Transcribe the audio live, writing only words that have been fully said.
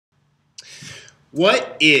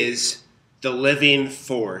What is the living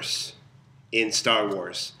force in Star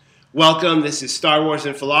Wars? Welcome, this is Star Wars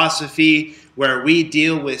and Philosophy, where we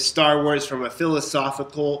deal with Star Wars from a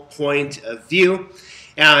philosophical point of view.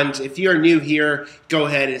 And if you're new here, go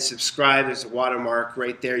ahead and subscribe. There's a watermark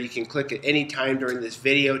right there. You can click at any time during this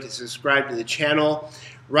video to subscribe to the channel.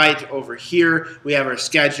 Right over here, we have our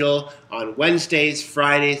schedule. On Wednesdays,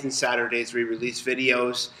 Fridays, and Saturdays, we release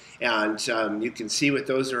videos. And you can see what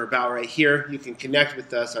those are about right here. You can connect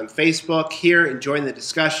with us on Facebook here and join the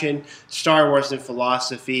discussion, Star Wars and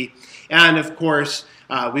Philosophy. And of course,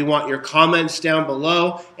 we want your comments down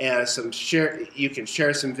below, and you can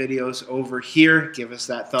share some videos over here. Give us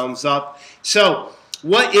that thumbs up. So,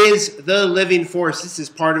 what is the living force? This is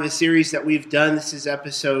part of a series that we've done. This is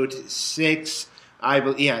episode 6.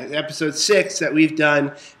 Episode 6 that we've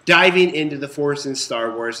done, diving into the Force in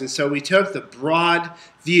Star Wars. And so we took the broad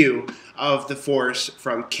view of the Force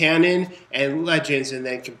from Canon and Legends and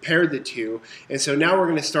then compared the two. And so now we're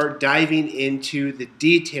going to start diving into the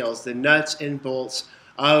details, the nuts and bolts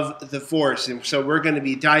of the Force. And so we're going to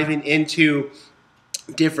be diving into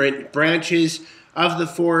different branches of the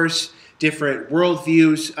Force, different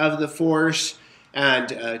worldviews of the Force,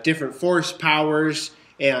 and different Force powers,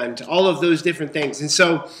 and all of those different things. And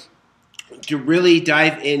so to really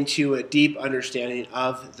dive into a deep understanding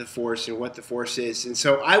of the Force and what the Force is. And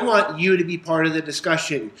so I want you to be part of the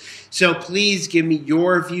discussion. So please give me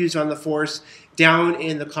your views on the Force down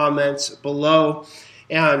in the comments below.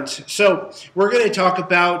 And so we're going to talk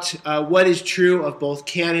about what is true of both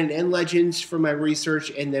Canon and Legends from my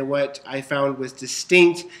research, and then what I found was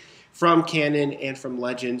distinct from Canon and from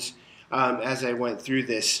Legends as I went through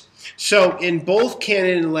this. So in both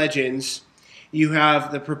Canon and Legends, you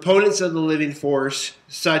have the proponents of the living force,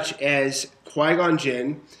 such as Qui-Gon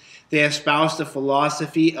Jinn. They espouse the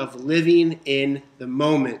philosophy of living in the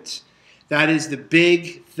moment. That is the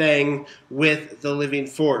big thing with the living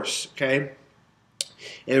force, okay?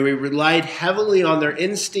 And we relied heavily on their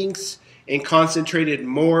instincts and concentrated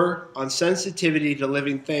more on sensitivity to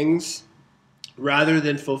living things rather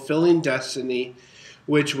than fulfilling destiny,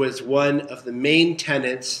 which was one of the main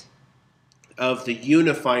tenets of the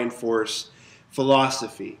Unifying Force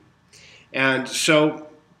philosophy. And so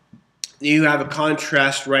you have a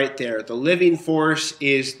contrast right there. The living force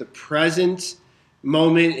is the present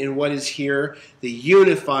moment in what is here. The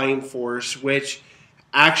unifying force, which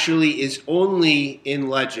actually is only in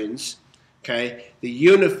Legends. Okay, the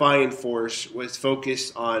unifying force was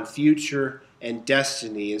focused on future and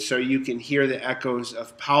destiny. And so you can hear the echoes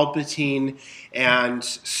of Palpatine and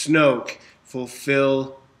Snoke,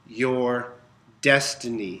 fulfill your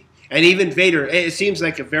destiny. And even Vader, it seems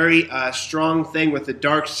like a very strong thing with the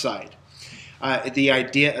dark side, the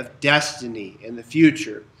idea of destiny and the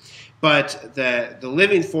future. But the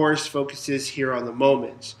living force focuses here on the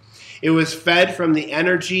moments. It was fed from the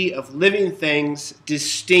energy of living things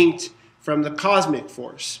distinct from the cosmic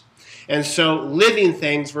force. And so living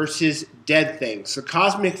things versus dead things. The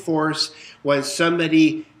cosmic force, when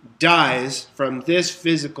somebody dies from this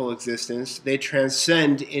physical existence, they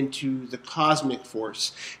transcend into the cosmic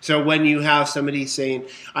force. So when you have somebody saying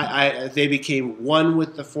they became one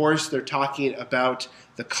with the force, they're talking about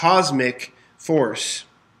the cosmic force.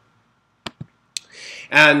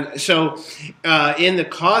 And so in the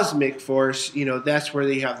cosmic force, that's where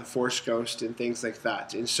they have the Force Ghost and things like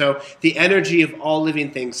that. And so the energy of all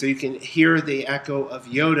living things. So you can hear the echo of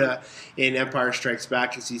Yoda in Empire Strikes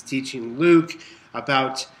Back as he's teaching Luke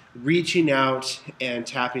about reaching out and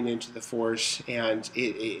tapping into the Force. And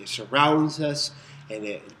it surrounds us and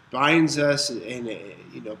it binds us and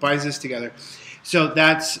it binds us together. So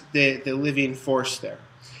that's the living force there.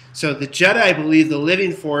 So the Jedi believe the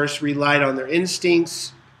living force relied on their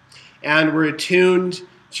instincts and were attuned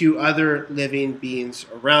to other living beings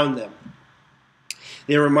around them.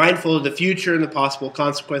 They were mindful of the future and the possible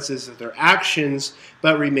consequences of their actions,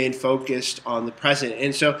 but remained focused on the present.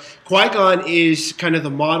 And so Qui-Gon is kind of the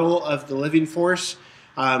model of the living force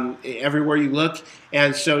everywhere you look.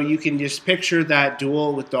 And so you can just picture that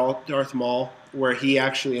duel with Darth Maul, where he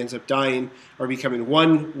actually ends up dying or becoming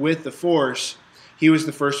one with the Force. He was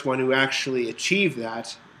the first one who actually achieved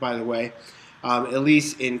that, by the way, at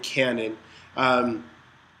least in canon. And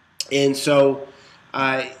so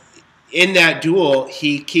in that duel,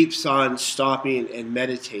 he keeps on stopping and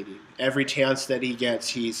meditating. Every chance that he gets,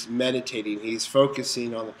 he's meditating. He's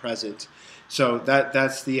focusing on the present. So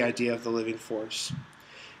that's the idea of the living force.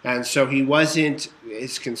 And so he wasn't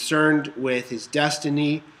as concerned with his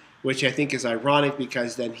destiny, which I think is ironic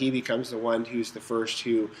because then he becomes the one who's the first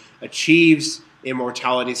who achieves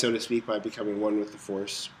immortality, so to speak, by becoming one with the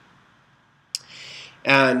Force.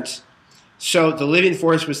 And So the living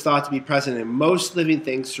force was thought to be present in most living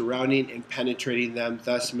things surrounding and penetrating them,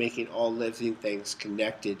 thus making all living things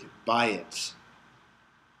connected by it.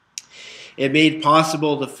 It made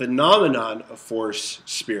possible the phenomenon of force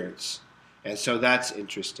spirits. And so that's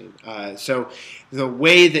interesting. So the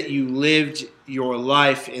way that you lived your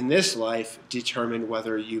life in this life determined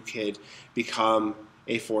whether you could become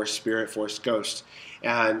a force spirit, force ghost.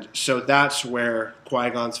 And so that's where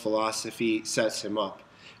Qui-Gon's philosophy sets him up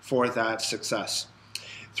for that success.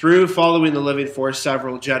 Through following the living force,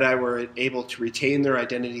 several Jedi were able to retain their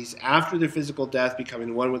identities after their physical death,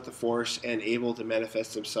 becoming one with the force and able to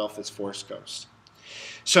manifest themselves as force ghosts.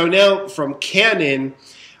 So now from canon,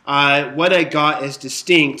 what I got is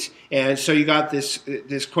distinct, and so you got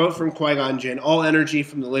this quote from Qui-Gon Jinn: "All energy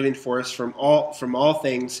from the living force, from all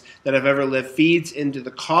things that have ever lived, feeds into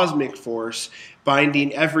the cosmic force,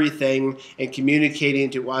 binding everything and communicating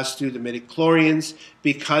to us through the midichlorians.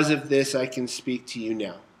 Because of this, I can speak to you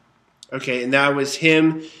now." Okay, and that was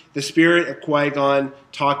him, the spirit of Qui-Gon,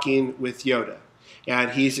 talking with Yoda,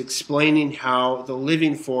 and he's explaining how the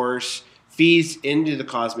living force feeds into the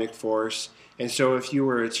cosmic force. And so if you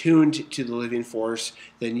were attuned to the living force,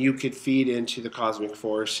 then you could feed into the cosmic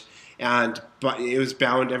force. But it was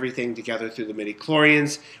bound everything together through the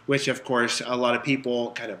midichlorians, which of course a lot of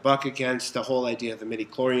people kind of buck against the whole idea of the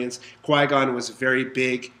midichlorians. Qui-Gon was a very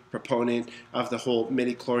big proponent of the whole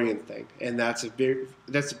midichlorian thing, and that's a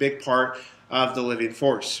big part of the living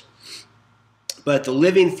force. But the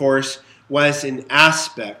living force was an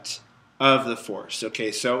aspect of the force.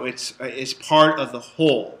 Okay, so it's part of the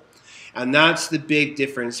whole. And that's the big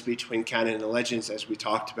difference between canon and legends, as we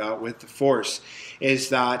talked about with the force, is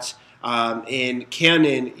that in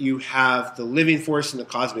canon you have the living force and the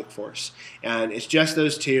cosmic force, and it's just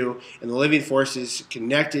those two, and the living force is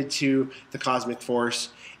connected to the cosmic force,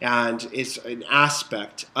 and it's an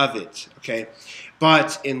aspect of it. Okay,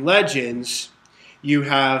 but in legends you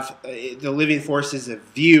have the living force is a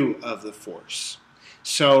view of the force.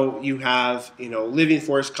 So you have, living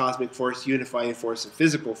force, cosmic force, unifying force, and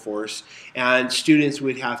physical force, and students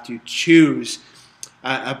would have to choose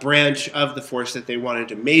a branch of the force that they wanted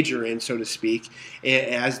to major in, so to speak,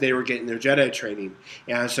 as they were getting their Jedi training.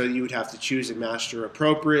 And so you would have to choose a master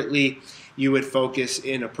appropriately. You would focus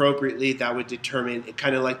in appropriately. That would determine,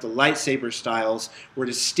 kind of like the lightsaber styles were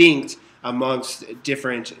distinct amongst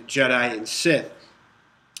different Jedi and Sith.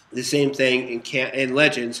 The same thing in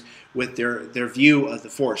Legends with their view of the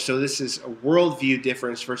Force. So this is a worldview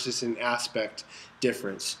difference versus an aspect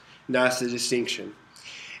difference. And that's the distinction.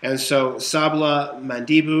 And so Sabla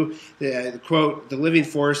Mandibu, the quote, "The living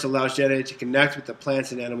force allows Jedi to connect with the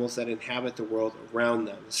plants and animals that inhabit the world around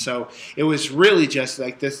them." So it was really just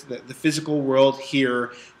like this, the physical world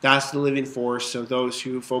here, that's the living force. So those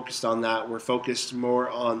who focused on that were focused more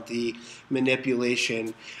on the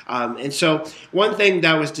manipulation. And so one thing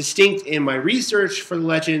that was distinct in my research for the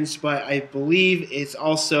Legends, but I believe it's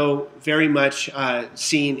also very much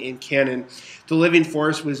seen in canon, the living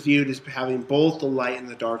force was viewed as having both the light and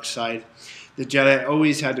the dark side. The Jedi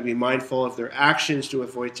always had to be mindful of their actions to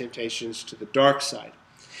avoid temptations to the dark side.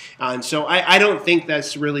 And so I don't think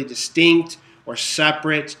that's really distinct or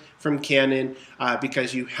separate from canon,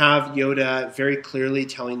 because you have Yoda very clearly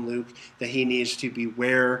telling Luke that he needs to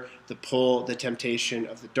beware the temptation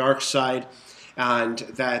of the dark side, and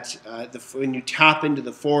that when you tap into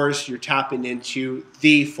the Force, you're tapping into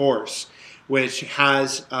the Force, which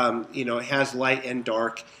has, it has light and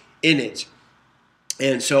dark in it.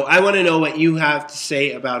 And so I want to know what you have to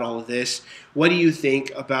say about all of this. What do you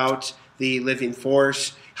think about the living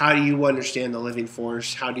force? How do you understand the living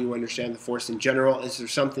force? How do you understand the Force in general? Is there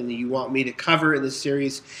something that you want me to cover in this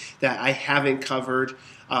series that I haven't covered?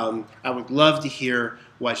 I would love to hear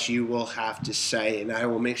what you will have to say, and I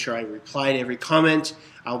will make sure I reply to every comment.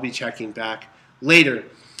 I'll be checking back later.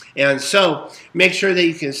 And so make sure that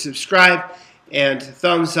you can subscribe and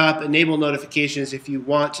thumbs up, enable notifications if you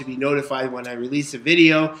want to be notified when I release a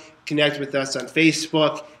video. Connect with us on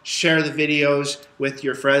Facebook, share the videos with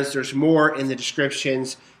your friends. There's more in the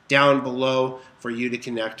descriptions down below for you to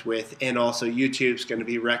connect with, and also YouTube's going to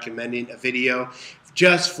be recommending a video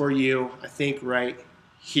just for you, I think right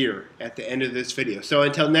here at the end of this video. So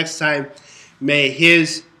until next time, may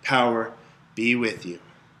His power be with you.